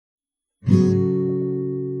The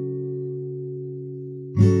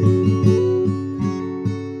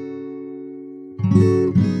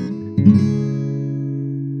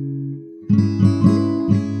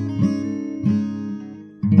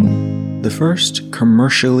first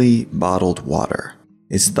commercially bottled water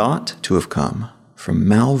is thought to have come from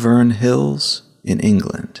Malvern Hills in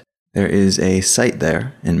England. There is a site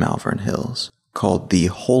there in Malvern Hills called the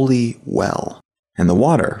Holy Well, and the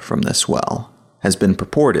water from this well has been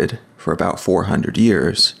purported for about 400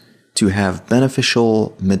 years to have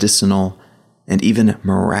beneficial, medicinal, and even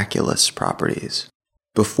miraculous properties.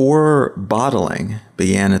 Before bottling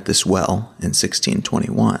began at this well in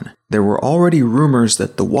 1621, there were already rumors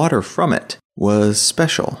that the water from it was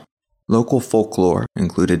special. Local folklore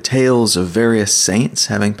included tales of various saints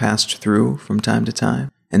having passed through from time to time,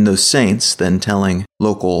 and those saints then telling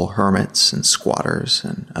local hermits and squatters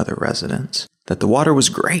and other residents that the water was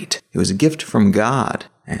great, it was a gift from God,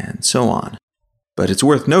 and so on. But it's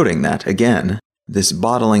worth noting that, again, this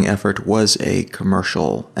bottling effort was a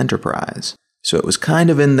commercial enterprise. So it was kind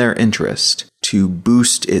of in their interest to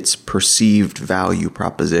boost its perceived value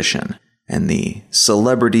proposition, and the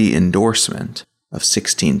celebrity endorsement of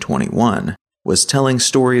 1621 was telling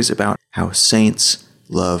stories about how saints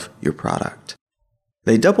love your product.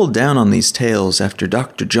 They doubled down on these tales after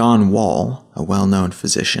Dr. John Wall, a well-known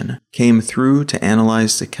physician, came through to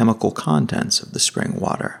analyze the chemical contents of the spring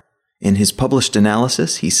water. In his published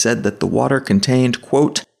analysis, he said that the water contained,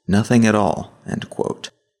 quote, nothing at all, end quote,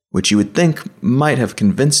 which you would think might have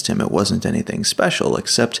convinced him it wasn't anything special,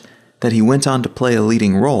 except that he went on to play a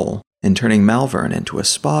leading role in turning Malvern into a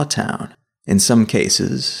spa town. In some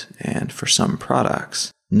cases, and for some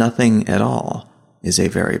products, nothing at all is a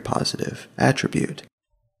very positive attribute.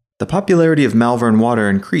 The popularity of Malvern water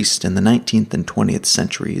increased in the 19th and 20th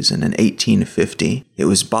centuries, and in 1850, it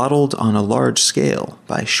was bottled on a large scale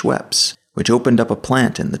by Schweppes, which opened up a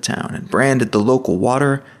plant in the town and branded the local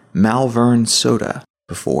water Malvern Soda,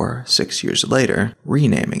 before, 6 years later,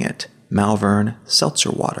 renaming it Malvern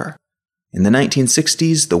Seltzer Water. In the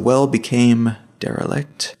 1960s, the well became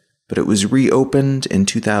derelict, but it was reopened in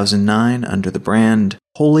 2009 under the brand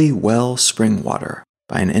Holy Well Spring Water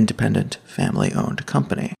by an independent family-owned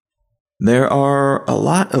company. There are a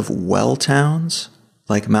lot of well towns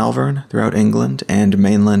like Malvern throughout England and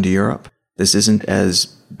mainland Europe. This isn't as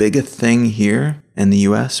big a thing here in the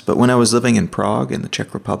US, but when I was living in Prague in the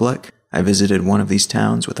Czech Republic, I visited one of these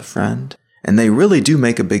towns with a friend, and they really do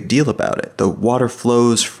make a big deal about it. The water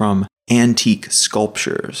flows from antique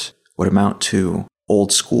sculptures, what amount to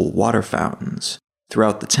old-school water fountains,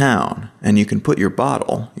 throughout the town, and you can put your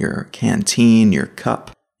bottle, your canteen, your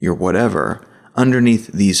cup, your whatever, underneath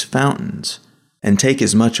these fountains, and take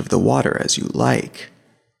as much of the water as you like.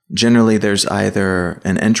 Generally, there's either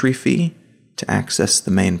an entry fee to access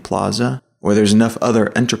the main plaza, or there's enough other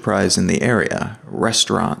enterprise in the area,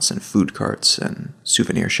 restaurants and food carts and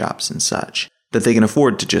souvenir shops and such, that they can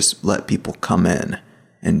afford to just let people come in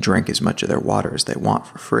and drink as much of their water as they want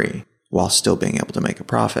for free, while still being able to make a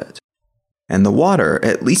profit. And the water,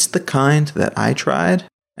 at least the kind that I tried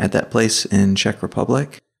at that place in Czech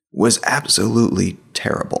Republic, was absolutely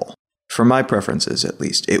terrible. For my preferences, at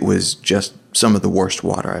least, it was just some of the worst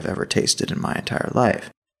water I've ever tasted in my entire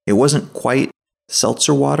life. It wasn't quite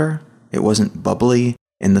seltzer water. It wasn't bubbly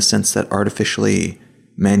in the sense that artificially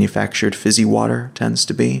manufactured fizzy water tends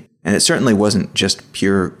to be. And it certainly wasn't just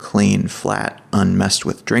pure, clean, flat, unmessed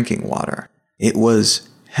with drinking water. It was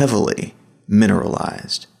heavily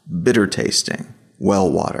mineralized, bitter-tasting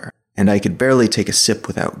well water. And I could barely take a sip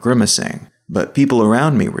without grimacing. But people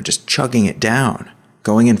around me were just chugging it down,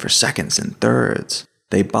 going in for seconds and thirds.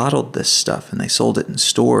 They bottled this stuff and they sold it in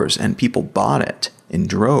stores, and people bought it in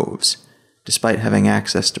droves, despite having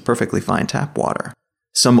access to perfectly fine tap water.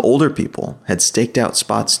 Some older people had staked out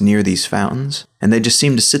spots near these fountains, and they just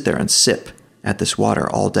seemed to sit there and sip at this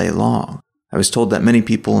water all day long. I was told that many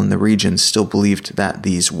people in the region still believed that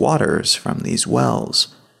these waters from these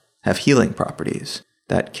wells have healing properties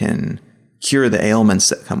that can cure the ailments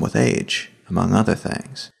that come with age, among other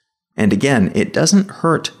things. And again, it doesn't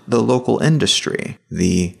hurt the local industry,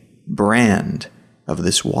 the brand of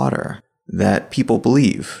this water, that people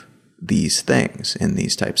believe these things in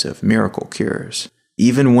these types of miracle cures,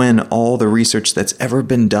 even when all the research that's ever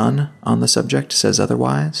been done on the subject says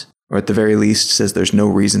otherwise, or at the very least says there's no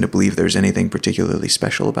reason to believe there's anything particularly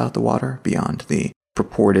special about the water beyond the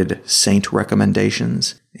purported saint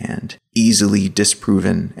recommendations and easily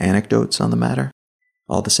disproven anecdotes on the matter.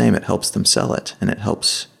 All the same, it helps them sell it, and it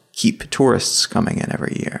helps keep tourists coming in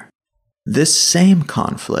every year. This same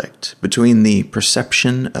conflict between the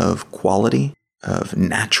perception of quality, of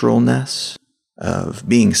naturalness, of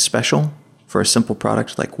being special for a simple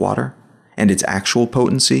product like water and its actual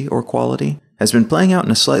potency or quality has been playing out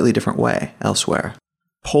in a slightly different way elsewhere.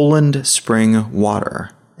 Poland Spring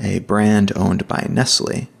Water, a brand owned by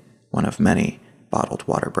Nestle, one of many bottled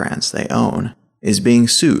water brands they own, is being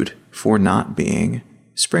sued for not being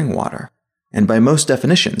spring water. And by most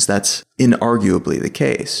definitions, that's inarguably the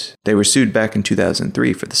case. They were sued back in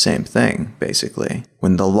 2003 for the same thing, basically,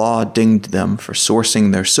 when the law dinged them for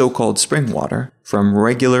sourcing their so-called spring water from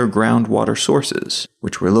regular groundwater sources,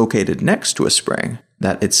 which were located next to a spring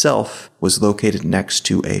that itself was located next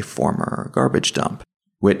to a former garbage dump.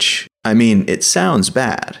 Which, I mean, it sounds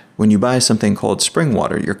bad. When you buy something called spring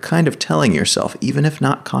water, you're kind of telling yourself, even if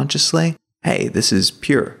not consciously, hey, this is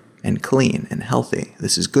pure and clean and healthy.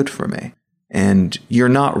 This is good for me. And you're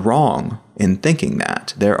not wrong in thinking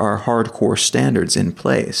that. There are hardcore standards in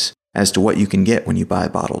place as to what you can get when you buy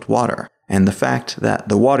bottled water. And the fact that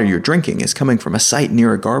the water you're drinking is coming from a site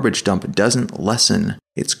near a garbage dump doesn't lessen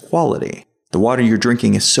its quality. The water you're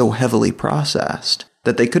drinking is so heavily processed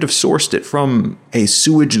that they could have sourced it from a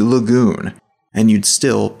sewage lagoon and you'd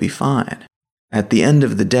still be fine. At the end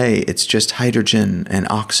of the day, it's just hydrogen and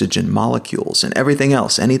oxygen molecules, and everything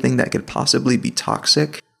else, anything that could possibly be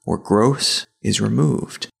toxic or gross, is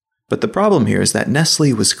removed. But the problem here is that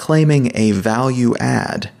Nestle was claiming a value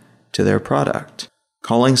add to their product.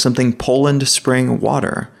 Calling something Poland Spring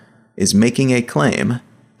Water is making a claim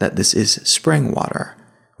that this is spring water,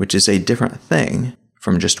 which is a different thing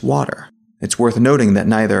from just water. It's worth noting that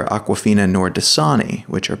neither Aquafina nor Dasani,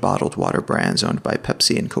 which are bottled water brands owned by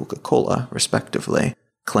Pepsi and Coca-Cola, respectively,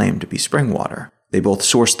 claim to be spring water. They both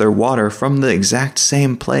source their water from the exact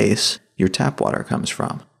same place your tap water comes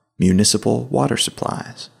from, municipal water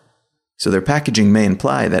supplies. So their packaging may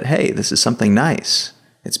imply that, hey, this is something nice.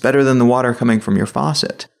 It's better than the water coming from your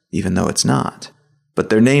faucet, even though it's not. But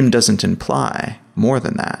their name doesn't imply more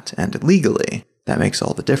than that, and legally, that makes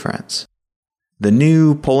all the difference. The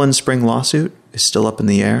new Poland Spring lawsuit is still up in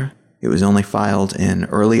the air. It was only filed in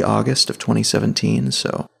early August of 2017,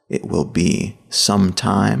 so it will be some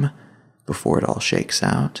time before it all shakes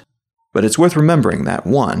out. But it's worth remembering that,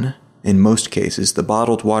 one, in most cases, the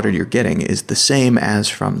bottled water you're getting is the same as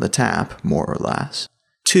from the tap, more or less.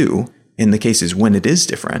 Two, in the cases when it is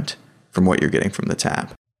different from what you're getting from the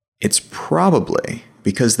tap, it's probably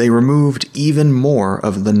because they removed even more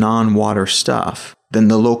of the non-water stuff than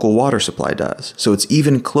the local water supply does. So it's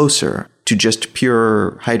even closer to just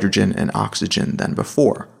pure hydrogen and oxygen than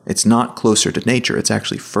before. It's not closer to nature, it's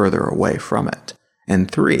actually further away from it. And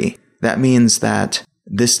three, that means that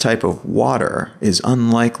this type of water is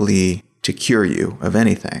unlikely to cure you of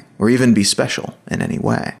anything, or even be special in any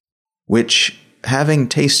way. Which, having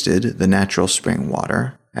tasted the natural spring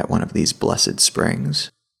water at one of these blessed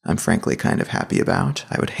springs, I'm frankly kind of happy about.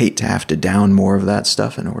 I would hate to have to down more of that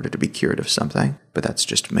stuff in order to be cured of something, but that's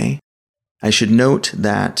just me. I should note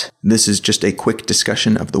that this is just a quick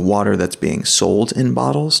discussion of the water that's being sold in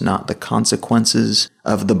bottles, not the consequences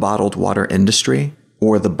of the bottled water industry,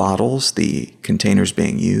 or the bottles, the containers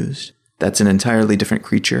being used. That's an entirely different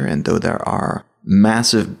creature, and though there are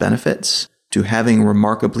massive benefits to having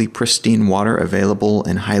remarkably pristine water available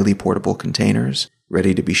in highly portable containers,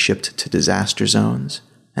 ready to be shipped to disaster zones,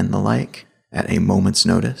 and the like, at a moment's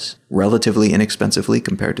notice, relatively inexpensively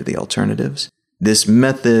compared to the alternatives, this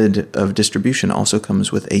method of distribution also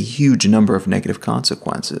comes with a huge number of negative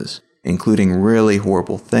consequences, including really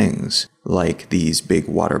horrible things like these big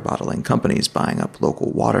water bottling companies buying up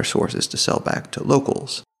local water sources to sell back to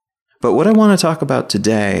locals. But what I want to talk about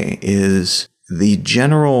today is the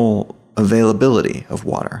general availability of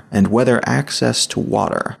water and whether access to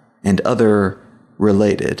water and other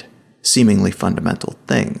related seemingly fundamental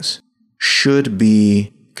things should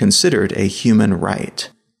be considered a human right.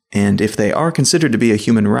 And if they are considered to be a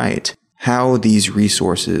human right, how these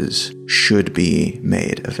resources should be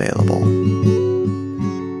made available.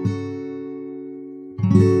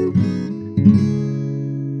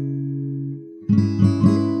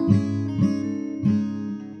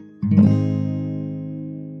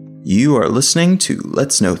 You are listening to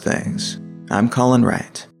Let's Know Things. I'm Colin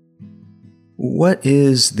Wright. What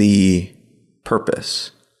is the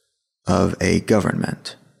purpose of a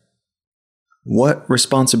government? What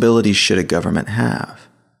responsibilities should a government have?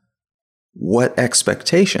 What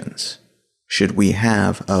expectations should we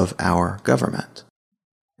have of our government?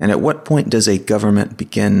 And at what point does a government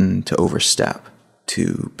begin to overstep,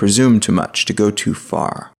 to presume too much, to go too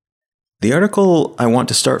far? The article I want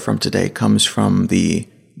to start from today comes from the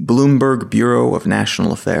Bloomberg Bureau of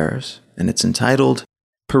National Affairs, and it's entitled,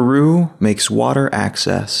 Peru Makes Water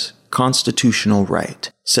Access Constitutional Right,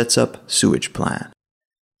 Sets Up Sewage Plan.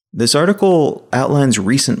 This article outlines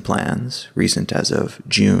recent plans, recent as of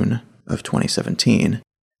June of 2017,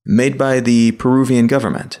 made by the Peruvian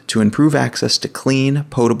government to improve access to clean,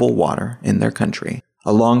 potable water in their country,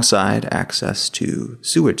 alongside access to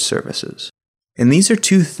sewage services. And these are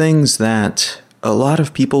two things that a lot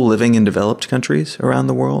of people living in developed countries around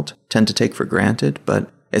the world tend to take for granted,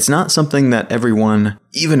 but it's not something that everyone,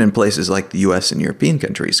 even in places like the US and European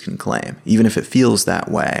countries, can claim, even if it feels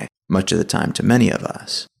that way much of the time to many of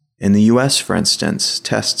us. In the US, for instance,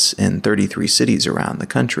 tests in 33 cities around the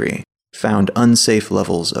country found unsafe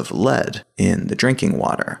levels of lead in the drinking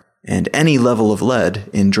water. And any level of lead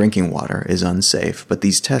in drinking water is unsafe, but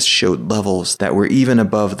these tests showed levels that were even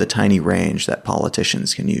above the tiny range that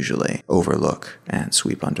politicians can usually overlook and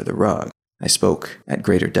sweep under the rug. I spoke at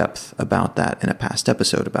greater depth about that in a past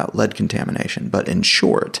episode about lead contamination, but in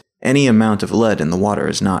short, any amount of lead in the water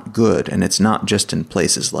is not good, and it's not just in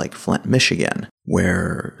places like Flint, Michigan,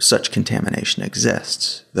 where such contamination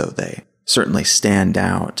exists, though they certainly stand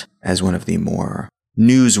out as one of the more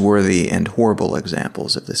newsworthy and horrible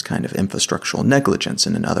examples of this kind of infrastructural negligence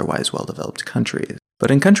in an otherwise well-developed country.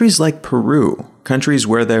 But in countries like Peru, countries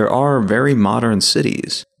where there are very modern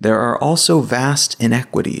cities, there are also vast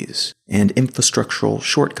inequities and infrastructural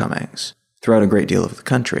shortcomings throughout a great deal of the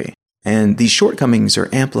country. And these shortcomings are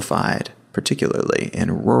amplified, particularly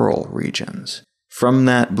in rural regions. From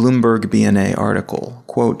that Bloomberg BNA article,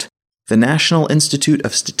 quote, "The National Institute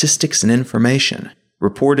of Statistics and Information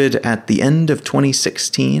reported at the end of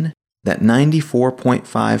 2016 that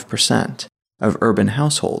 94.5% of urban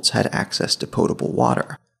households had access to potable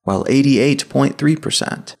water, while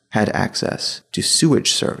 88.3% had access to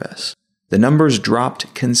sewage service. The numbers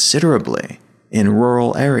dropped considerably in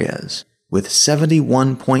rural areas, with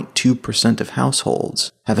 71.2% of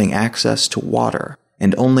households having access to water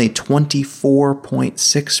and only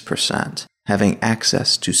 24.6% having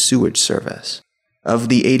access to sewage service. Of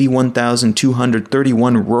the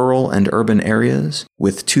 81,231 rural and urban areas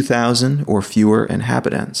with 2,000 or fewer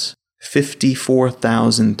inhabitants,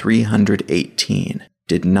 54,318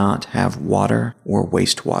 did not have water or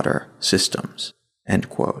wastewater systems." End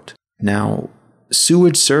quote. Now,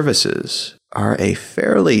 sewage services are a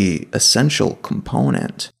fairly essential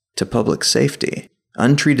component to public safety.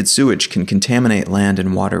 Untreated sewage can contaminate land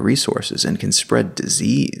and water resources and can spread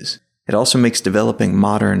disease. It also makes developing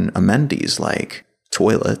modern amenities like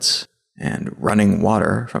toilets and running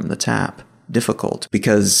water from the tap difficult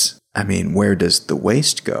because, where does the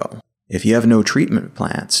waste go? If you have no treatment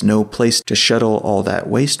plants, no place to shuttle all that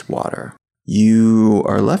wastewater, you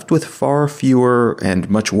are left with far fewer and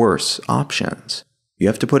much worse options. You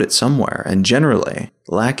have to put it somewhere, and generally,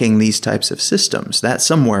 lacking these types of systems, that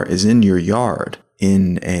somewhere is in your yard,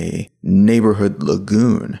 in a neighborhood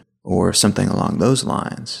lagoon, or something along those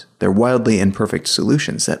lines. They're wildly imperfect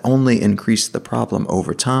solutions that only increase the problem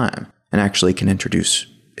over time and actually can introduce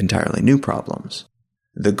entirely new problems.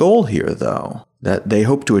 The goal here, though, that they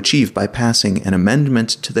hope to achieve by passing an amendment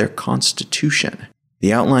to their constitution,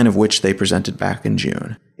 the outline of which they presented back in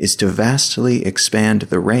June, is to vastly expand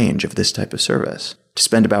the range of this type of service, to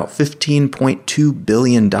spend about $15.2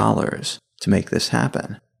 billion to make this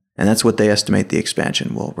happen. And that's what they estimate the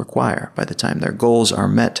expansion will require by the time their goals are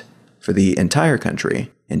met for the entire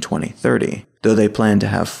country in 2030, though they plan to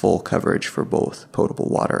have full coverage for both potable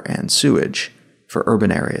water and sewage for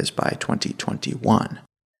urban areas by 2021.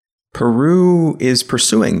 Peru is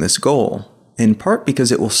pursuing this goal, in part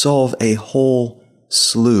because it will solve a whole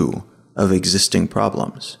slew of existing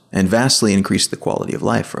problems and vastly increase the quality of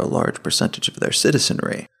life for a large percentage of their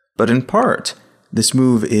citizenry. But in part, this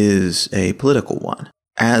move is a political one.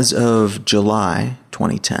 As of July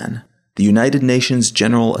 2010, the United Nations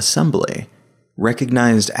General Assembly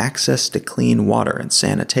recognized access to clean water and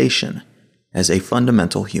sanitation as a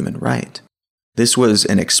fundamental human right. This was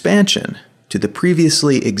an expansion to the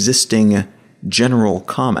previously existing general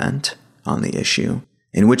comment on the issue,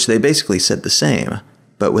 in which they basically said the same,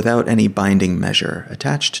 but without any binding measure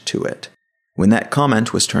attached to it. When that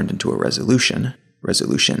comment was turned into a resolution,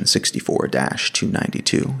 Resolution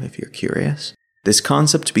 64-292, if you're curious, this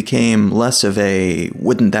concept became less of a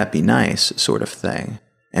wouldn't that be nice sort of thing,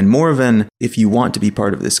 and more of an if you want to be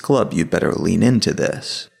part of this club, you'd better lean into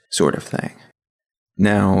this sort of thing.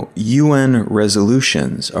 Now, UN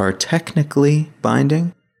resolutions are technically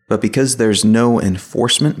binding, but because there's no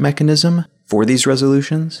enforcement mechanism for these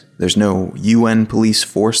resolutions, there's no UN police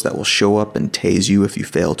force that will show up and tase you if you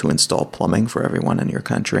fail to install plumbing for everyone in your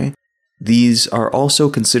country, these are also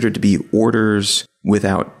considered to be orders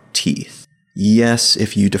without teeth. Yes,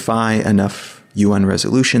 if you defy enough UN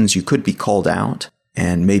resolutions, you could be called out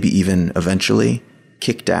and maybe even eventually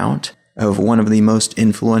kicked out of one of the most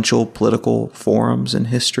influential political forums in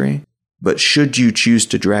history. But should you choose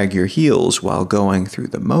to drag your heels while going through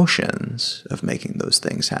the motions of making those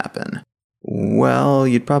things happen, well,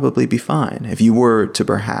 you'd probably be fine if you were to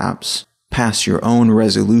perhaps pass your own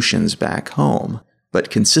resolutions back home,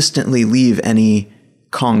 but consistently leave any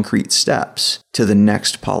concrete steps to the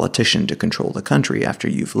next politician to control the country after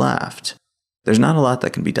you've left. There's not a lot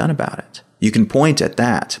that can be done about it. You can point at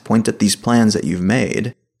these plans that you've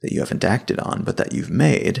made, that you haven't acted on, but that you've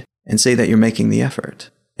made, and say that you're making the effort.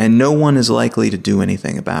 And no one is likely to do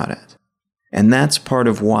anything about it. And that's part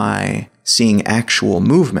of why seeing actual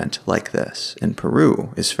movement like this in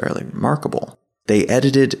Peru is fairly remarkable. They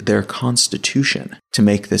edited their constitution to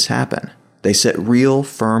make this happen. They set real,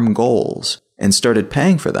 firm goals and started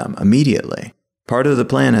paying for them immediately. Part of the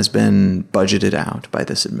plan has been budgeted out by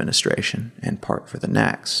this administration and part for the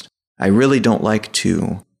next. I really don't like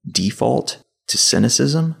to default to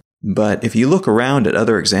cynicism, but if you look around at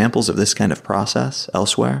other examples of this kind of process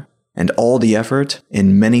elsewhere, and all the effort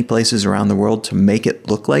in many places around the world to make it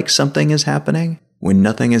look like something is happening when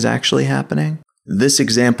nothing is actually happening, this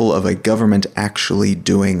example of a government actually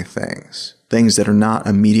doing things that are not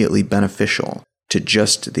immediately beneficial to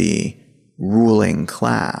just the ruling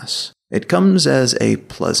class, it comes as a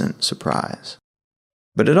pleasant surprise.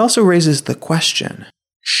 But it also raises the question,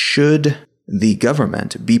 should the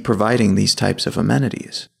government be providing these types of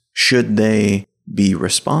amenities? Should they be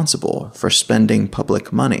responsible for spending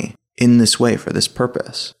public money in this way for this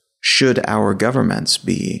purpose? Should our governments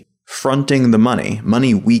be fronting the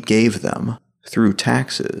money we gave them through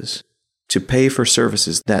taxes to pay for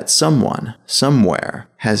services that someone, somewhere,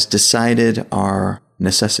 has decided are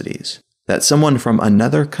necessities? That someone from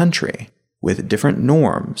another country with different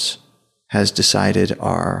norms has decided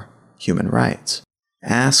are human rights?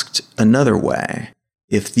 Asked another way,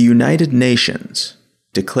 if the United Nations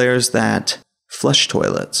declares that flush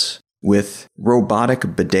toilets with robotic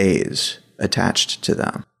bidets attached to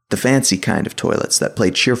them, the fancy kind of toilets that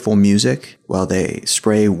play cheerful music while they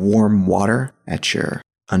spray warm water at your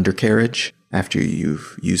undercarriage after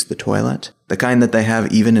you've used the toilet, the kind that they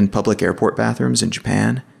have even in public airport bathrooms in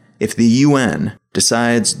Japan, if the UN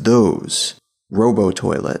decides those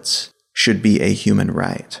robo-toilets should be a human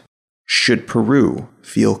right, should Peru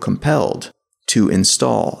feel compelled to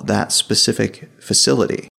install that specific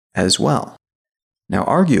facility as well? Now,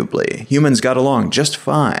 arguably, humans got along just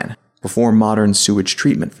fine before modern sewage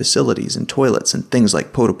treatment facilities and toilets and things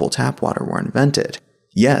like potable tap water were invented.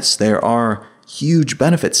 Yes, there are huge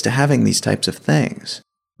benefits to having these types of things,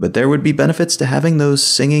 but there would be benefits to having those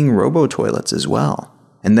singing robo-toilets as well.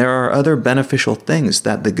 And there are other beneficial things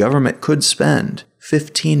that the government could spend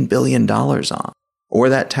 $15 billion on, or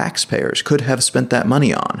that taxpayers could have spent that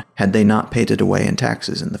money on had they not paid it away in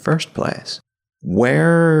taxes in the first place.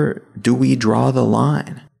 Where do we draw the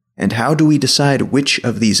line? And how do we decide which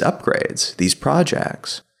of these upgrades, these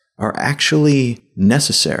projects, are actually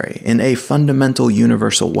necessary in a fundamental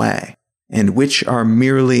universal way, and which are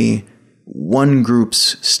merely one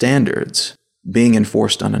group's standards being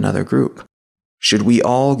enforced on another group? Should we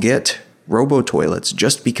all get robo-toilets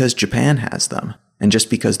just because Japan has them, and just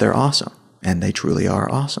because they're awesome? And they truly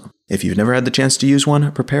are awesome. If you've never had the chance to use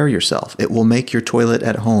one, prepare yourself. It will make your toilet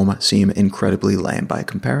at home seem incredibly lame by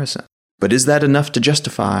comparison. But is that enough to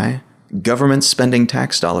justify government spending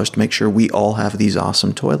tax dollars to make sure we all have these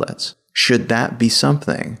awesome toilets? Should that be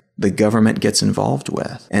something the government gets involved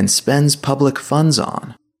with and spends public funds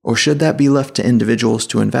on? Or should that be left to individuals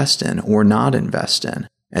to invest in or not invest in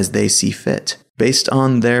as they see fit, based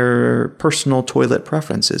on their personal toilet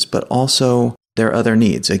preferences, but also their other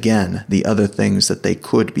needs? Again, the other things that they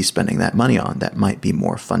could be spending that money on that might be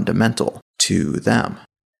more fundamental to them.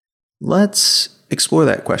 Let's explore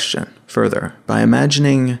that question further by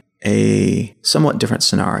imagining a somewhat different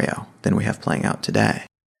scenario than we have playing out today.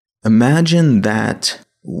 Imagine that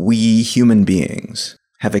we human beings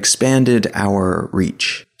have expanded our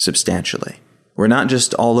reach substantially. We're not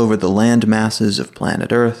just all over the land masses of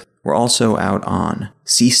planet Earth, we're also out on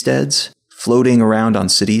seasteads, floating around on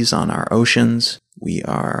cities on our oceans. We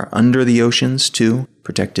are under the oceans too,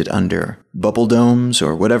 protected under bubble domes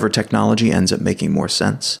or whatever technology ends up making more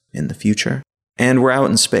sense in the future. And we're out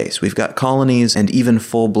in space. We've got colonies and even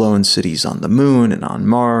full-blown cities on the moon and on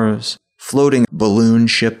Mars, floating balloon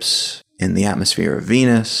ships in the atmosphere of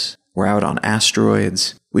Venus. We're out on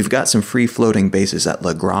asteroids. We've got some free-floating bases at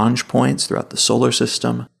Lagrange points throughout the solar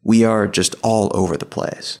system. We are just all over the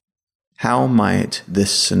place. How might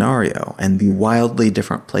this scenario and the wildly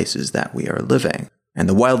different places that we are living, and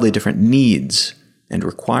the wildly different needs and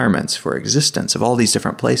requirements for existence of all these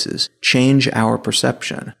different places change our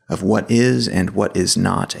perception of what is and what is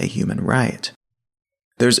not a human right.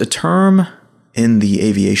 There's a term in the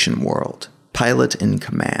aviation world, pilot in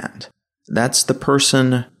command. That's the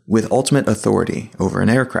person with ultimate authority over an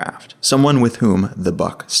aircraft, someone with whom the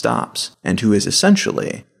buck stops, and who is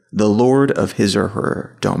essentially the lord of his or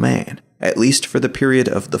her domain, at least for the period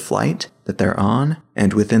of the flight that they're on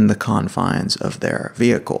and within the confines of their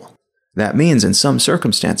vehicle. That means in some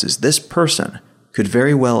circumstances, this person could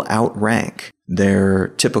very well outrank their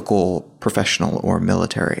typical professional or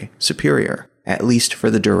military superior, at least for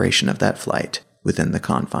the duration of that flight within the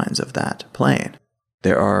confines of that plane.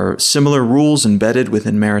 There are similar rules embedded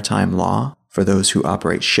within maritime law for those who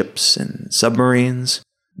operate ships and submarines.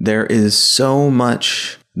 There is so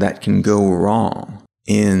much that can go wrong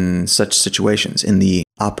in such situations, in the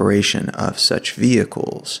operation of such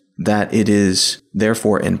vehicles, that it is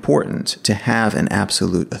therefore important to have an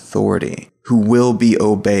absolute authority who will be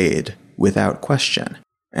obeyed without question.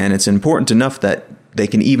 And it's important enough that they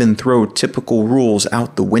can even throw typical rules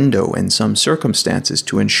out the window in some circumstances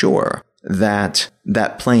to ensure that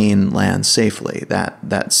that plane lands safely,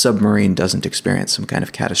 that submarine doesn't experience some kind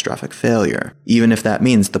of catastrophic failure, even if that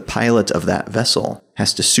means the pilot of that vessel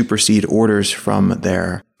has to supersede orders from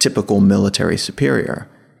their typical military superior.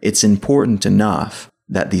 It's important enough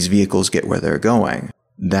that these vehicles get where they're going,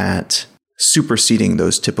 that superseding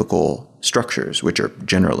those typical structures, which are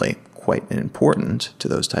generally quite important to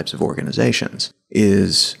those types of organizations,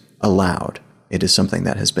 is allowed. It is something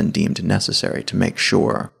that has been deemed necessary to make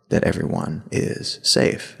sure that everyone is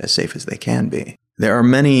safe as they can be. There are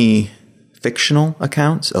many fictional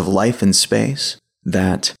accounts of life in space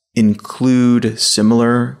that include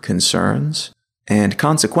similar concerns, and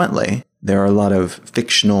consequently, there are a lot of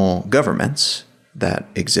fictional governments that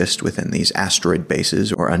exist within these asteroid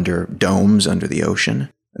bases or under domes under the ocean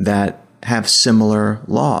that have similar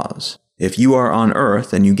laws. If you are on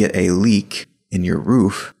Earth and you get a leak in your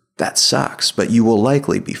roof, that sucks, but you will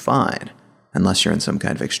likely be fine, unless you're in some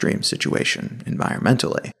kind of extreme situation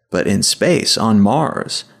environmentally. But in space, on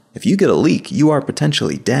Mars, if you get a leak, you are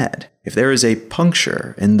potentially dead. If there is a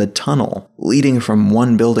puncture in the tunnel leading from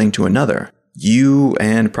one building to another, you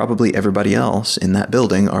and probably everybody else in that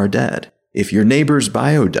building are dead. If your neighbor's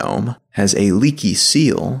biodome has a leaky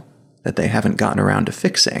seal that they haven't gotten around to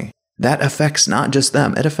fixing, that affects not just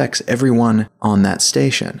them, it affects everyone on that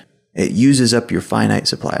station. It uses up your finite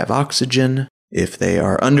supply of oxygen. If they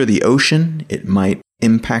are under the ocean, it might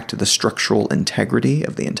impact the structural integrity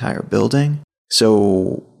of the entire building.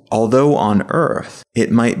 So, although on Earth, it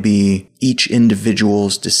might be each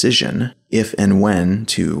individual's decision if and when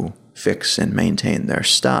to fix and maintain their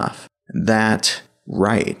stuff, that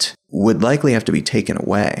right would likely have to be taken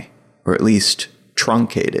away, or at least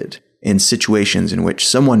truncated, in situations in which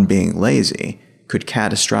someone being lazy could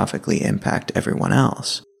catastrophically impact everyone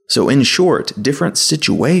else. So in short, different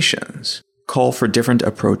situations call for different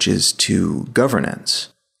approaches to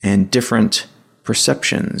governance and different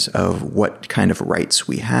perceptions of what kind of rights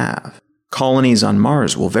we have. Colonies on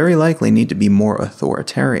Mars will very likely need to be more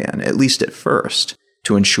authoritarian, at least at first,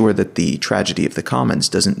 to ensure that the tragedy of the commons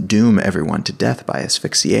doesn't doom everyone to death by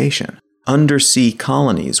asphyxiation. Undersea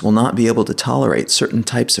colonies will not be able to tolerate certain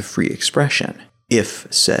types of free expression,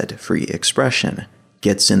 if said free expression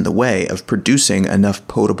gets in the way of producing enough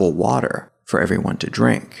potable water for everyone to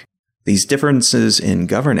drink. These differences in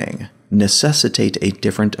governing necessitate a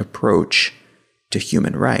different approach to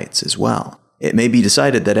human rights as well. It may be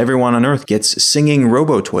decided that everyone on Earth gets singing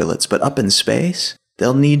robo-toilets, but up in space,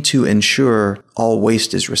 they'll need to ensure all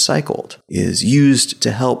waste is recycled, is used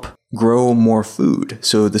to help grow more food,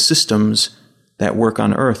 so the systems that work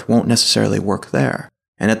on Earth won't necessarily work there.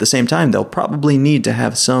 And at the same time, they'll probably need to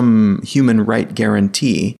have some human right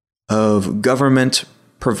guarantee of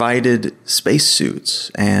government-provided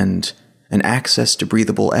spacesuits and an access to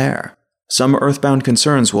breathable air. Some earthbound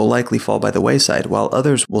concerns will likely fall by the wayside, while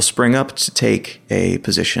others will spring up to take a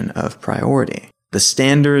position of priority. The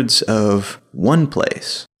standards of one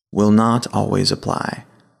place will not always apply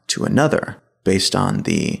to another, based on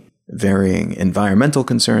the varying environmental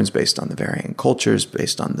concerns, based on the varying cultures,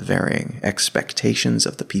 based on the varying expectations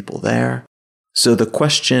of the people there. So the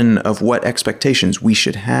question of what expectations we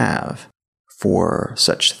should have for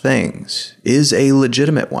such things is a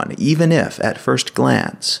legitimate one, even if, at first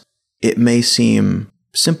glance, it may seem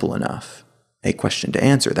simple enough, a question to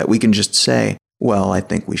answer, that we can just say, well, I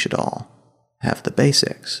think we should all have the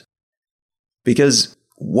basics. Because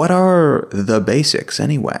what are the basics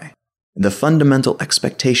anyway? The fundamental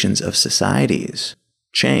expectations of societies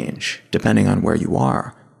change depending on where you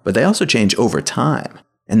are, but they also change over time.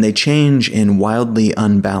 and they change in wildly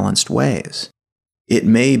unbalanced ways. It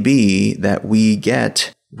may be that we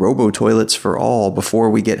get robo-toilets for all before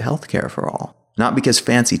we get healthcare for all. Not because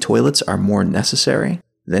fancy toilets are more necessary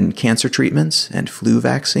than cancer treatments and flu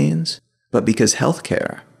vaccines, but because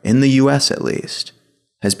healthcare, in the US at least,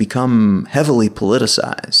 has become heavily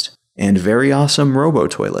politicized, and very awesome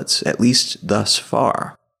robo-toilets, at least thus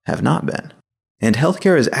far, have not been. And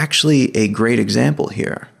healthcare is actually a great example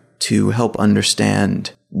here to help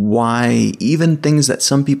understand why even things that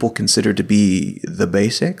some people consider to be the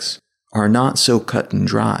basics are not so cut and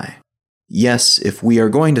dry. Yes, if we are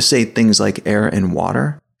going to say things like air and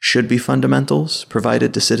water should be fundamentals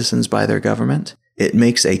provided to citizens by their government, it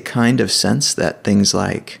makes a kind of sense that things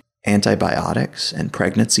like antibiotics and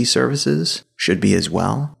pregnancy services should be as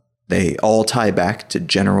well. They all tie back to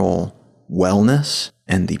general wellness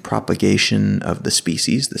and the propagation of the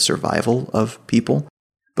species, the survival of people.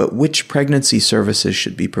 But which pregnancy services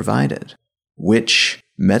should be provided? Which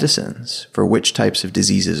medicines for which types of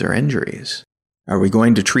diseases or injuries? Are we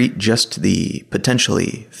going to treat just the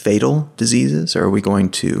potentially fatal diseases, or are we going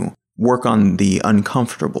to work on the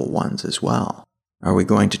uncomfortable ones as well? Are we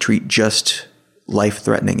going to treat just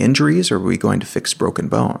life-threatening injuries, or are we going to fix broken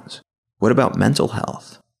bones? What about mental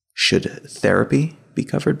health? Should therapy be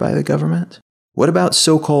covered by the government? What about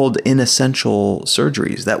so-called inessential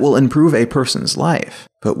surgeries that will improve a person's life,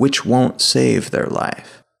 but which won't save their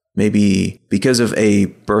life? Maybe because of a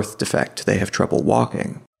birth defect, they have trouble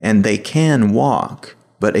walking, and they can walk,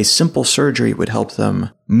 but a simple surgery would help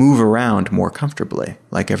them move around more comfortably,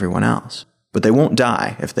 like everyone else. But they won't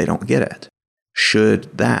die if they don't get it.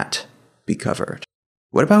 Should that be covered?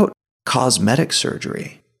 What about cosmetic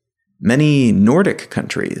surgery? Many Nordic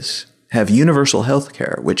countries have universal health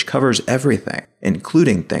care, which covers everything,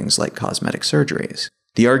 including things like cosmetic surgeries.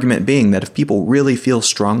 The argument being that if people really feel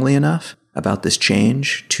strongly enough about this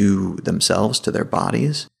change to themselves, to their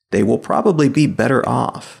bodies, they will probably be better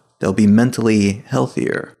off. They'll be mentally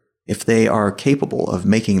healthier if they are capable of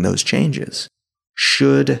making those changes.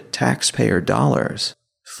 Should taxpayer dollars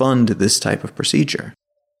fund this type of procedure?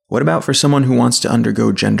 What about for someone who wants to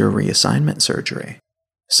undergo gender reassignment surgery?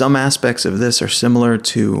 Some aspects of this are similar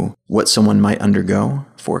to what someone might undergo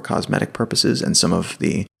for cosmetic purposes, and some of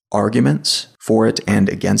the arguments for it and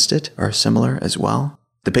against it are similar as well.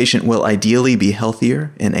 The patient will ideally be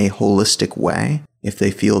healthier in a holistic way if they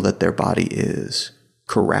feel that their body is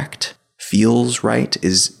correct, feels right,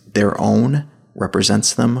 is their own,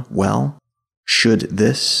 represents them well. Should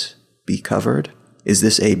this be covered? Is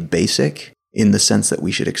this a basic in the sense that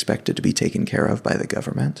we should expect it to be taken care of by the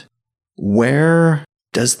government? Where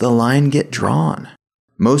does the line get drawn?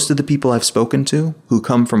 Most of the people I've spoken to who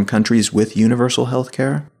come from countries with universal health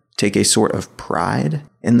care take a sort of pride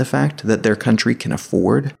in the fact that their country can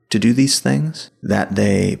afford to do these things, that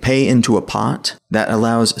they pay into a pot that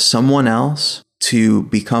allows someone else to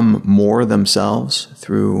become more themselves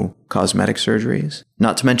through cosmetic surgeries.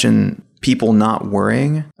 Not to mention people not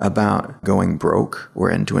worrying about going broke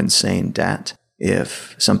or into insane debt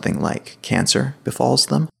if something like cancer befalls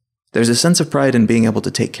them. There's a sense of pride in being able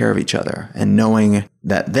to take care of each other and knowing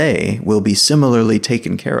that they will be similarly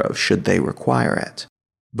taken care of should they require it.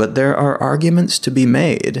 But there are arguments to be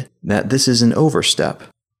made that this is an overstep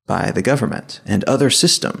by the government, and other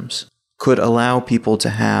systems could allow people to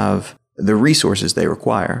have the resources they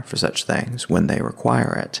require for such things when they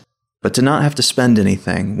require it, but to not have to spend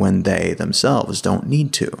anything when they themselves don't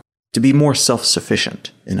need to be more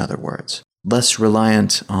self-sufficient, in other words. Less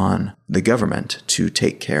reliant on the government to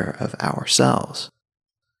take care of ourselves.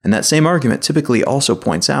 And that same argument typically also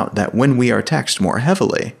points out that when we are taxed more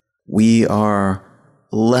heavily, we are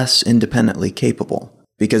less independently capable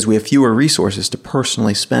because we have fewer resources to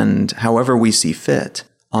personally spend however we see fit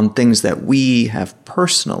on things that we have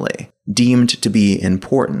personally deemed to be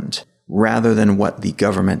important rather than what the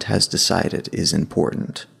government has decided is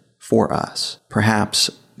important for us, perhaps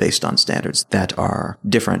based on standards that are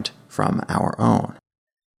different from our own.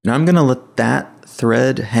 Now I'm going to let that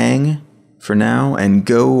thread hang for now and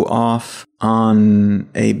go off on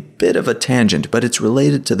a bit of a tangent, but it's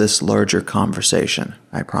related to this larger conversation,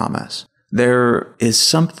 I promise. There is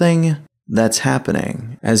something that's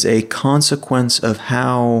happening as a consequence of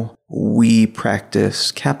how we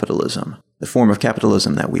practice capitalism. The form of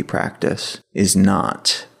capitalism that we practice is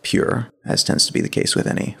not pure, as tends to be the case with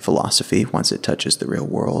any philosophy once it touches the real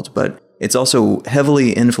world, but it's also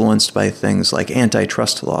heavily influenced by things like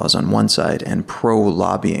antitrust laws on one side and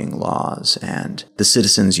pro-lobbying laws and the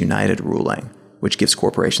Citizens United ruling, which gives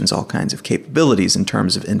corporations all kinds of capabilities in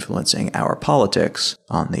terms of influencing our politics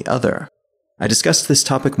on the other. I discussed this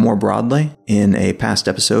topic more broadly in a past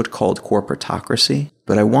episode called Corporatocracy,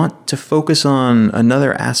 but I want to focus on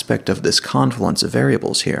another aspect of this confluence of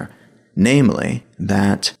variables here, namely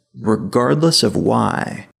that regardless of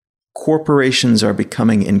why, corporations are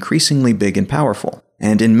becoming increasingly big and powerful,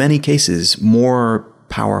 and in many cases more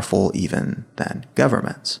powerful even than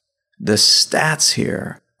governments. The stats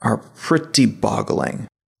here are pretty boggling.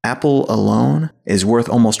 Apple alone is worth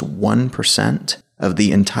almost 1% of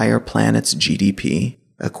the entire planet's GDP,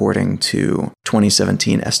 according to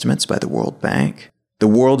 2017 estimates by the World Bank. The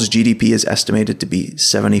world's GDP is estimated to be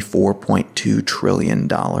 $74.2 trillion,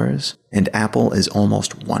 and Apple is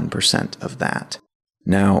almost 1% of that.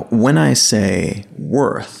 Now, when I say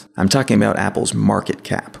worth, I'm talking about Apple's market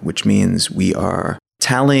cap, which means we are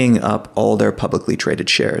tallying up all their publicly traded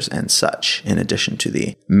shares and such, in addition to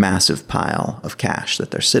the massive pile of cash that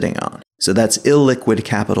they're sitting on. So that's illiquid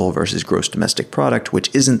capital versus gross domestic product,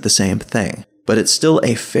 which isn't the same thing, but it's still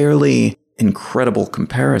a fairly incredible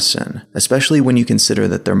comparison, especially when you consider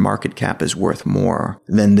that their market cap is worth more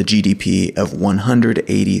than the GDP of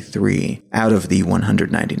 183 out of the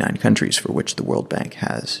 199 countries for which the World Bank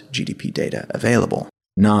has GDP data available.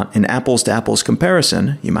 Not an apples-to-apples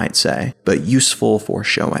comparison, you might say, but useful for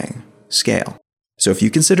showing scale. So if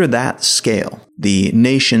you consider that scale, the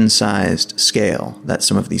nation-sized scale that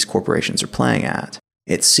some of these corporations are playing at,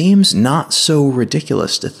 it seems not so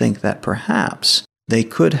ridiculous to think that perhaps they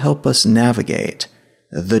could help us navigate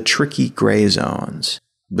the tricky gray zones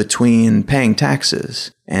between paying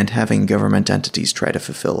taxes and having government entities try to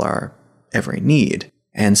fulfill our every need,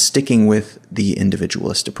 and sticking with the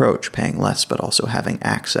individualist approach, paying less but also having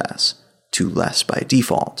access to less by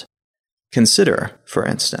default. Consider, for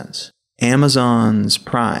instance, Amazon's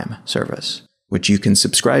Prime service, which you can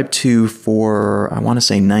subscribe to for, I want to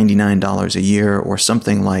say $99 a year or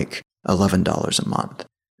something like $11 a month.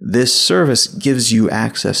 This service gives you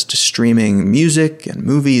access to streaming music and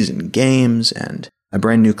movies and games and a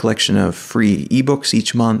brand new collection of free ebooks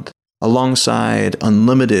each month, alongside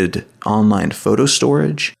unlimited online photo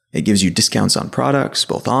storage. It gives you discounts on products,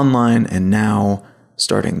 both online and now,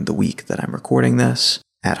 starting the week that I'm recording this,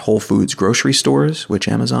 at Whole Foods grocery stores, which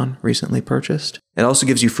Amazon recently purchased. It also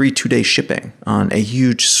gives you free 2-day shipping on a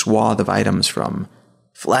huge swath of items from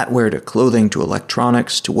flatware to clothing to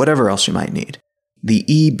electronics to whatever else you might need. The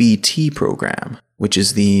EBT program, which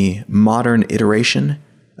is the modern iteration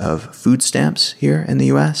of food stamps here in the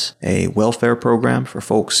US, a welfare program for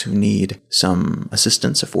folks who need some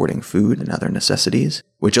assistance affording food and other necessities,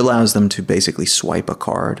 which allows them to basically swipe a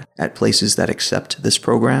card at places that accept this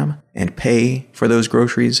program and pay for those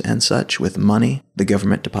groceries and such with money the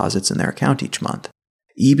government deposits in their account each month.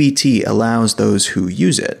 EBT allows those who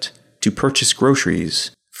use it to purchase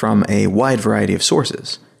groceries from a wide variety of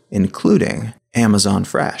sources, including Amazon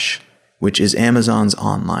Fresh, which is Amazon's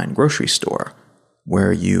online grocery store,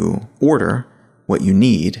 where you order what you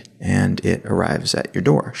need and it arrives at your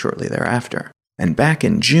door shortly thereafter. And back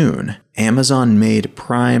in June, Amazon made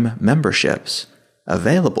Prime memberships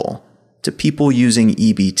available to people using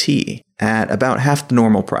EBT at about half the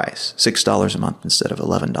normal price, $6 a month instead of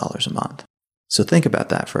 $11 a month. So think about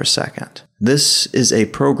that for a second. This is a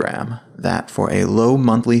program that, for a low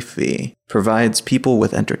monthly fee, provides people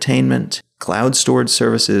with entertainment, cloud-stored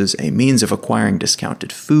services, a means of acquiring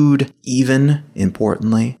discounted food, even,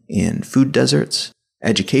 importantly, in food deserts,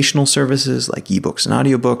 educational services like ebooks and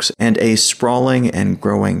audiobooks, and a sprawling and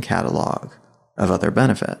growing catalog of other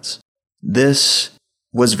benefits. This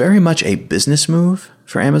was very much a business move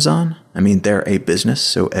for Amazon. I mean, they're a business,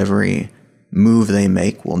 so every move they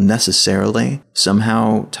make will necessarily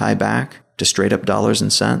somehow tie back to straight up dollars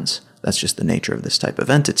and cents. That's just the nature of this type of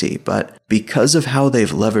entity. But because of how they've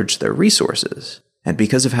leveraged their resources, and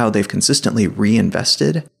because of how they've consistently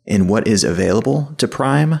reinvested in what is available to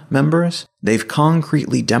Prime members, they've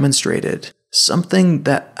concretely demonstrated something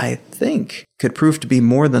that I think could prove to be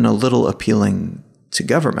more than a little appealing to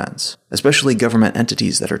governments, especially government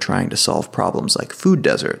entities that are trying to solve problems like food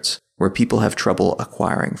deserts, where people have trouble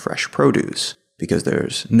acquiring fresh produce because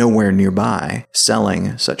there's nowhere nearby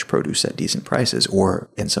selling such produce at decent prices, or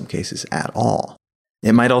in some cases at all.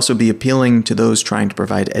 It might also be appealing to those trying to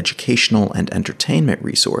provide educational and entertainment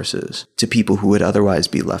resources to people who would otherwise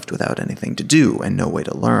be left without anything to do and no way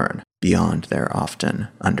to learn beyond their often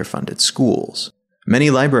underfunded schools. Many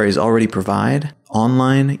libraries already provide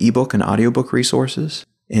online ebook and audiobook resources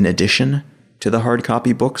in addition to the hard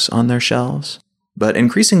copy books on their shelves. But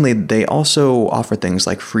increasingly, they also offer things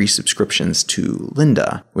like free subscriptions to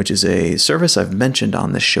Lynda, which is a service I've mentioned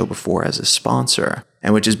on this show before as a sponsor,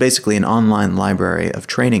 and which is basically an online library of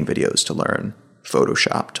training videos to learn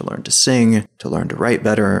Photoshop to learn to sing, to learn to write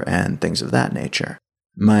better, and things of that nature.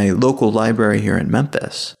 My local library here in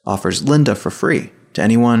Memphis offers Lynda for free to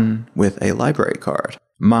anyone with a library card.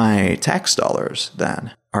 My tax dollars,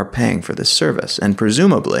 then, are paying for this service, and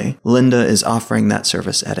presumably, Lynda is offering that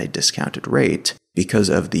service at a discounted rate because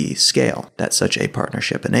of the scale that such a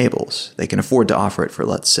partnership enables. They can afford to offer it for,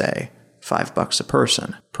 let's say, $5 a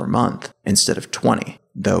person per month instead of 20,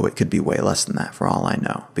 though it could be way less than that for all I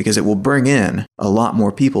know, because it will bring in a lot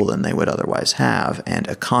more people than they would otherwise have, and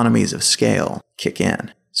economies of scale kick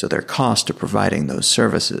in. So their cost of providing those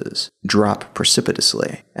services drop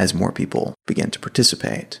precipitously as more people begin to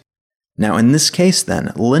participate. Now, in this case, then,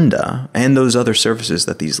 Lynda and those other services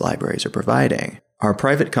that these libraries are providing are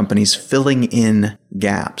private companies filling in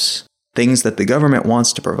gaps, things that the government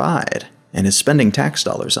wants to provide and is spending tax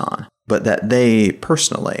dollars on, but that they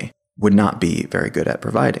personally would not be very good at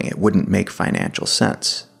providing. It wouldn't make financial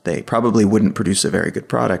sense. They probably wouldn't produce a very good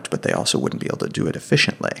product, but they also wouldn't be able to do it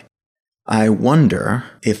efficiently. I wonder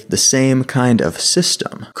if the same kind of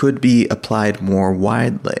system could be applied more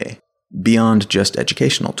widely beyond just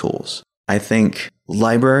educational tools. I think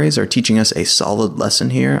libraries are teaching us a solid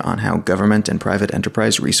lesson here on how government and private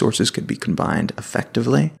enterprise resources could be combined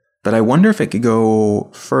effectively, but I wonder if it could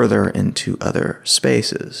go further into other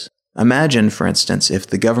spaces. Imagine, for instance, if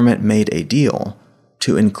the government made a deal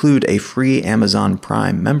to include a free Amazon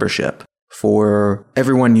Prime membership for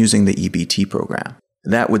everyone using the EBT program.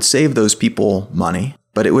 That would save those people money,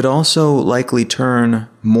 but it would also likely turn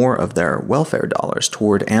more of their welfare dollars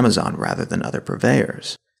toward Amazon rather than other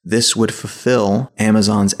purveyors. This would fulfill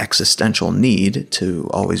Amazon's existential need to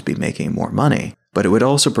always be making more money, but it would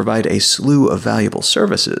also provide a slew of valuable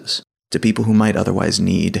services to people who might otherwise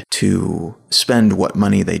need to spend what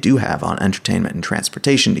money they do have on entertainment and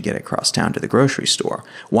transportation to get across town to the grocery store.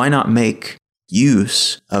 Why not make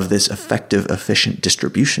use of this effective, efficient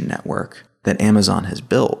distribution network that Amazon has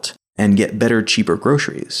built and get better, cheaper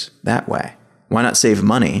groceries that way? Why not save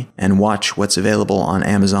money and watch what's available on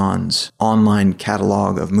Amazon's online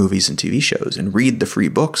catalog of movies and TV shows and read the free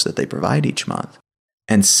books that they provide each month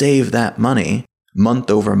and save that money month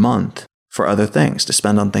over month for other things, to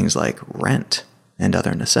spend on things like rent and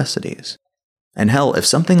other necessities? And hell, if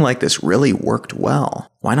something like this really worked well,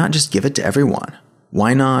 why not just give it to everyone?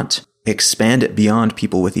 Why not expand it beyond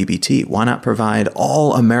people with EBT? Why not provide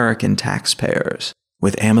all American taxpayers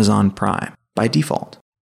with Amazon Prime by default?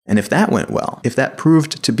 And if that went well, if that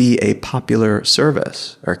proved to be a popular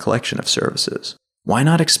service or a collection of services, why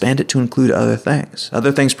not expand it to include other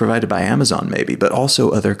things provided by Amazon maybe, but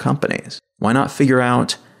also other companies? Why not figure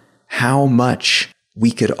out how much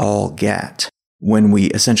we could all get when we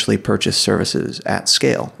essentially purchase services at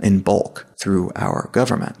scale in bulk through our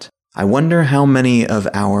government? I wonder how many of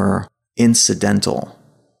our incidental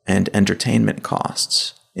and entertainment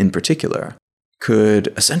costs, in particular, could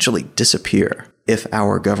essentially disappear if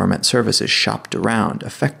our government services shopped around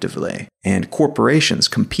effectively and corporations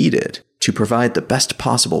competed to provide the best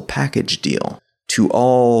possible package deal to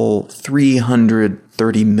all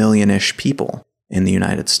 330 million-ish people in the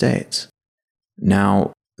United States.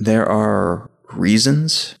 Now, there are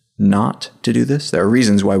reasons not to do this. There are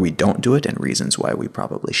reasons why we don't do it and reasons why we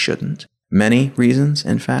probably shouldn't. Many reasons,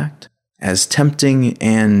 in fact. As tempting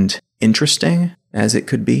and interesting as it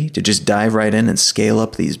could be to just dive right in and scale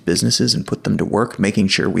up these businesses and put them to work, making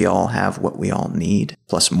sure we all have what we all need,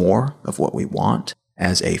 plus more of what we want,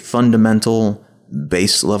 as a fundamental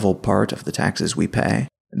base level part of the taxes we pay,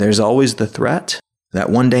 there's always the threat that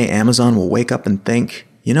one day Amazon will wake up and think,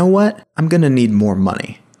 you know what, I'm going to need more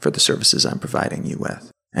money for the services I'm providing you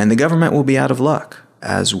with. And the government will be out of luck,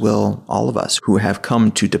 as will all of us who have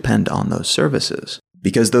come to depend on those services.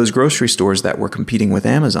 Because those grocery stores that were competing with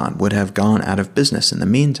Amazon would have gone out of business in the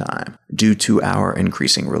meantime due to our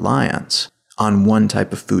increasing reliance on one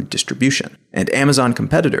type of food distribution. And Amazon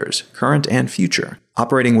competitors, current and future,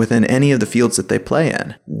 operating within any of the fields that they play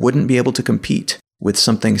in, wouldn't be able to compete with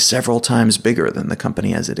something several times bigger than the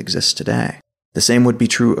company as it exists today. The same would be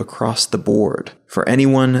true across the board for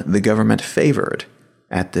anyone the government favored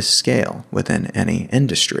at this scale within any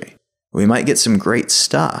industry. We might get some great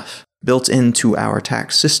stuff built into our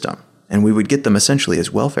tax system, and we would get them essentially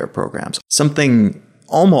as welfare programs. Something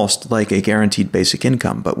almost like a guaranteed basic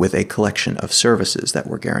income, but with a collection of services that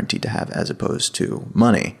we're guaranteed to have as opposed to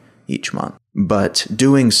money each month. But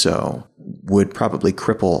doing so would probably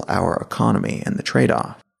cripple our economy and the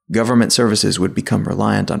trade-off. Government services would become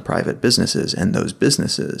reliant on private businesses, and those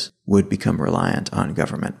businesses would become reliant on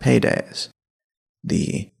government paydays.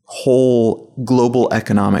 The whole global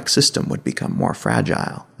economic system would become more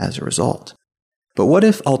fragile as a result. But what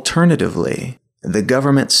if, alternatively, the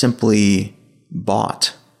government simply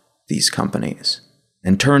bought these companies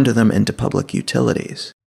and turned them into public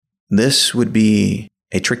utilities. This would be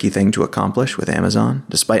a tricky thing to accomplish with Amazon,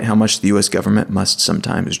 despite how much the US government must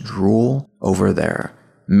sometimes drool over their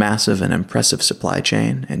massive and impressive supply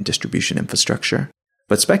chain and distribution infrastructure.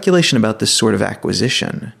 But speculation about this sort of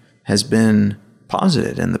acquisition has been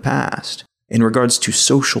posited in the past. In regards to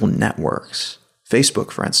social networks,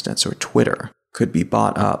 Facebook, for instance, or Twitter, could be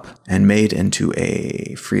bought up and made into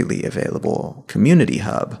a freely available community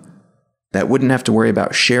hub that wouldn't have to worry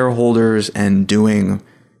about shareholders and doing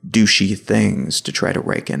douchey things to try to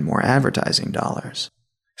rake in more advertising dollars.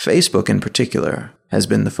 Facebook, in particular, has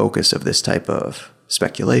been the focus of this type of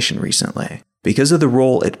speculation recently because of the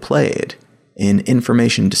role it played in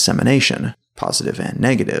information dissemination, positive and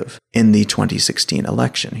negative, in the 2016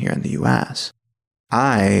 election here in the US.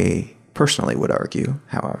 I personally would argue,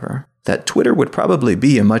 however, that Twitter would probably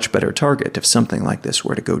be a much better target if something like this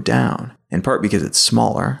were to go down, in part because it's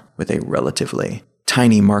smaller, with a relatively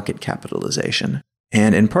tiny market capitalization,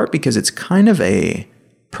 and in part because it's kind of a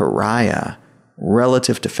pariah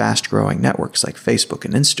relative to fast-growing networks like Facebook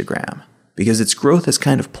and Instagram, because its growth has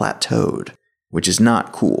kind of plateaued, which is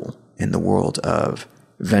not cool in the world of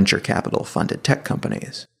venture capital-funded tech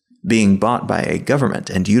companies. Being bought by a government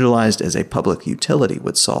and utilized as a public utility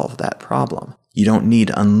would solve that problem. You don't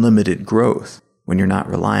need unlimited growth when you're not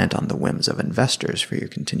reliant on the whims of investors for your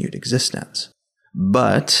continued existence.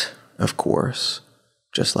 But, of course,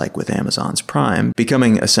 just like with Amazon's Prime,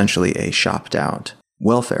 becoming essentially a shopped-out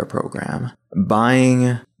welfare program,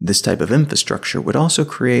 buying this type of infrastructure would also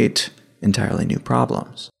create entirely new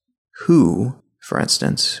problems. Who, for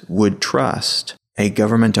instance, would trust a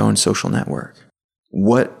government-owned social network?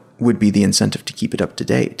 What would be the incentive to keep it up to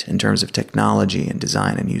date in terms of technology and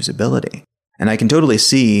design and usability? And I can totally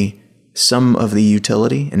see some of the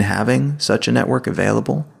utility in having such a network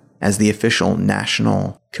available as the official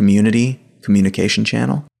national community communication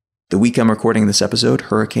channel. The week I'm recording this episode,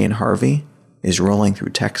 Hurricane Harvey is rolling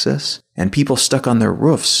through Texas, and people stuck on their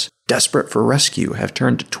roofs, desperate for rescue, have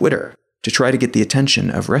turned to Twitter to try to get the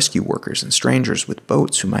attention of rescue workers and strangers with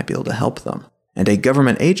boats who might be able to help them. And a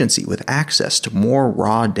government agency with access to more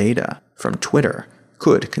raw data from Twitter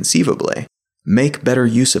could, conceivably, make better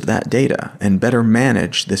use of that data and better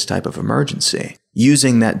manage this type of emergency,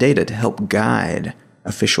 using that data to help guide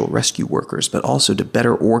official rescue workers, but also to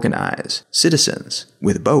better organize citizens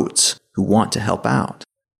with boats who want to help out.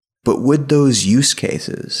 But would those use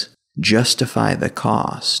cases justify the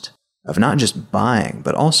cost of not just buying,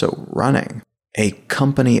 but also running a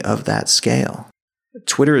company of that scale?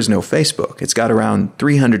 Twitter is no Facebook. It's got around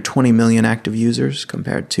 320 million active users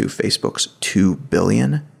compared to Facebook's 2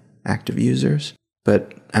 billion active users.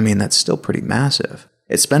 But, that's still pretty massive.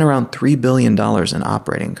 It spent around $3 billion in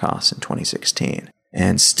operating costs in 2016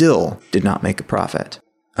 and still did not make a profit.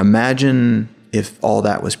 Imagine if all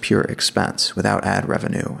that was pure expense without ad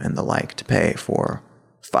revenue and the like to pay for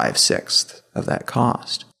 5/6 of that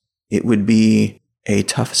cost. It would be a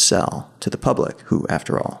tough sell to the public who,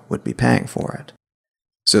 after all, would be paying for it.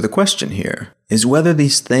 So the question here is whether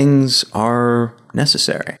these things are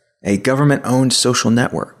necessary. A government-owned social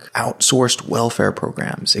network, outsourced welfare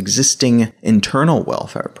programs, existing internal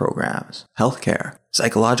welfare programs, healthcare,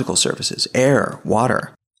 psychological services, air,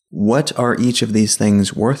 water. What are each of these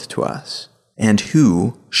things worth to us? And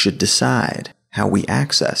who should decide how we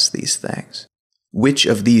access these things? Which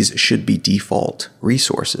of these should be default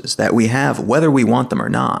resources that we have, whether we want them or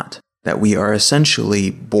not, that we are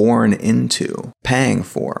essentially born into paying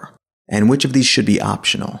for? And which of these should be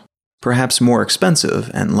optional? Perhaps more expensive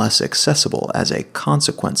and less accessible as a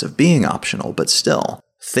consequence of being optional, but still,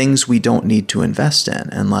 things we don't need to invest in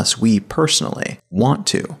unless we personally want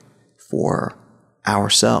to for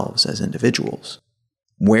ourselves as individuals.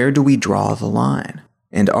 Where do we draw the line?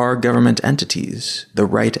 And are government entities the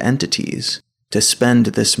right entities to spend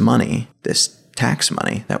this money, this tax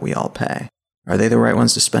money that we all pay? Are they the right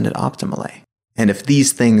ones to spend it optimally? And if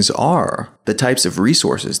these things are the types of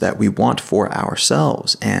resources that we want for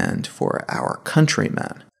ourselves and for our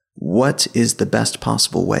countrymen, what is the best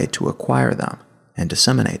possible way to acquire them and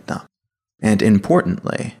disseminate them? And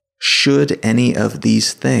importantly, should any of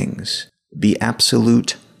these things be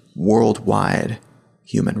absolute worldwide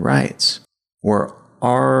human rights? Or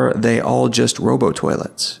are they all just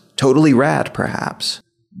robo-toilets? Totally rad, perhaps,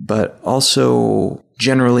 but also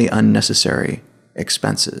generally unnecessary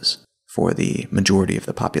expenses for the majority of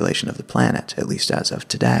the population of the planet, at least as of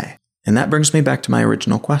today. And that brings me back to my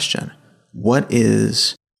original question. What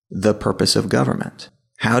is the purpose of government?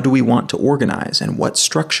 How do we want to organize, and what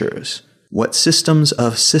structures, what systems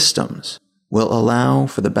of systems will allow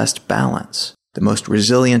for the best balance the most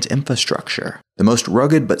resilient infrastructure, the most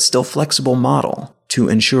rugged but still flexible model to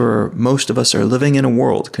ensure most of us are living in a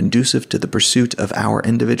world conducive to the pursuit of our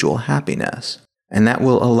individual happiness. And that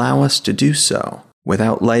will allow us to do so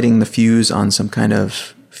without lighting the fuse on some kind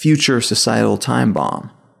of future societal time bomb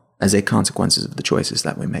as a consequence of the choices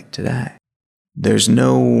that we make today. There's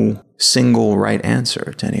no single right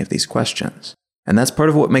answer to any of these questions. And that's part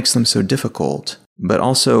of what makes them so difficult, but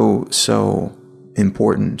also so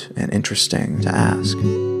important and interesting to ask.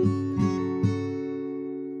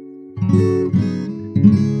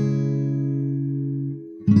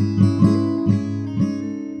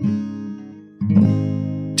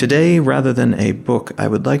 Today, rather than a book, I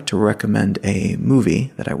would like to recommend a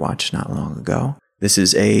movie that I watched not long ago. This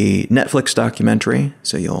is a Netflix documentary,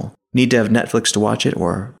 so you'll need to have Netflix to watch it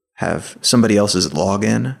or have somebody else's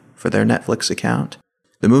login for their Netflix account.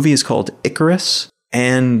 The movie is called Icarus,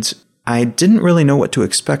 and I didn't really know what to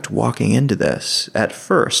expect walking into this at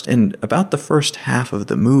first. In about the first half of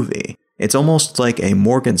the movie, it's almost like a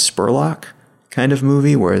Morgan Spurlock kind of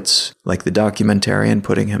movie where it's like the documentarian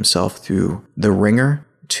putting himself through the ringer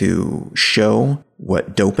to show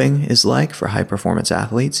what doping is like for high-performance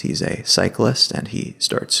athletes. He's a cyclist, and he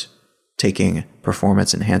starts taking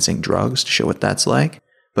performance-enhancing drugs to show what that's like.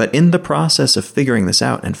 But in the process of figuring this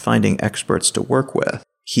out and finding experts to work with,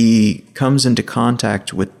 he comes into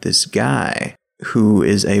contact with this guy who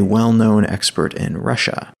is a well-known expert in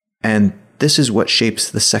Russia. And this is what shapes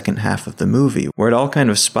the second half of the movie, where it all kind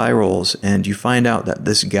of spirals, and you find out that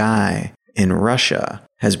this guy in Russia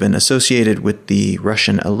has been associated with the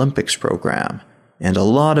Russian Olympics program. And a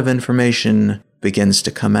lot of information begins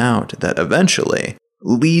to come out that eventually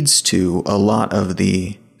leads to a lot of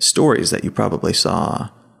the stories that you probably saw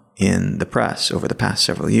in the press over the past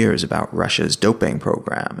several years about Russia's doping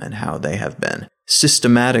program and how they have been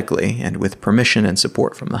systematically and with permission and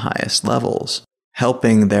support from the highest levels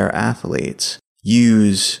helping their athletes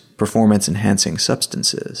use performance-enhancing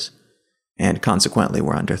substances, and consequently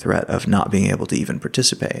were under threat of not being able to even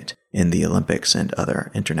participate in the Olympics and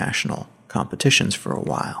other international competitions for a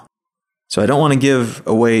while. So I don't want to give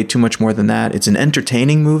away too much more than that. It's an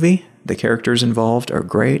entertaining movie. The characters involved are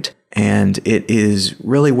great, and it is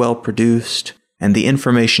really well produced, and the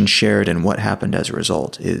information shared and what happened as a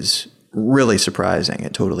result is really surprising.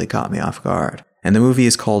 It totally caught me off guard. And the movie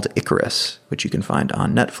is called Icarus, which you can find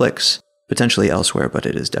on Netflix, potentially elsewhere, but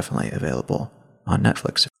it is definitely available on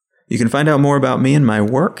Netflix. You can find out more about me and my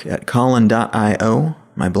work at Colin.io.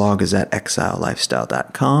 My blog is at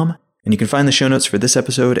exilelifestyle.com. And you can find the show notes for this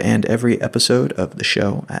episode and every episode of the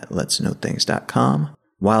show at letsknowthings.com.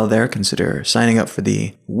 While there, consider signing up for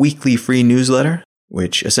the weekly free newsletter,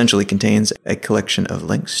 which essentially contains a collection of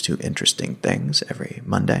links to interesting things every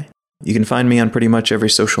Monday. You can find me on pretty much every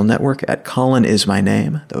social network at Colin is my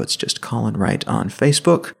name, though it's just Colin Wright on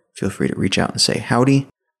Facebook. Feel free to reach out and say howdy.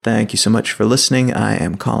 Thank you so much for listening. I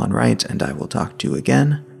am Colin Wright, and I will talk to you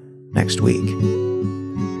again next week.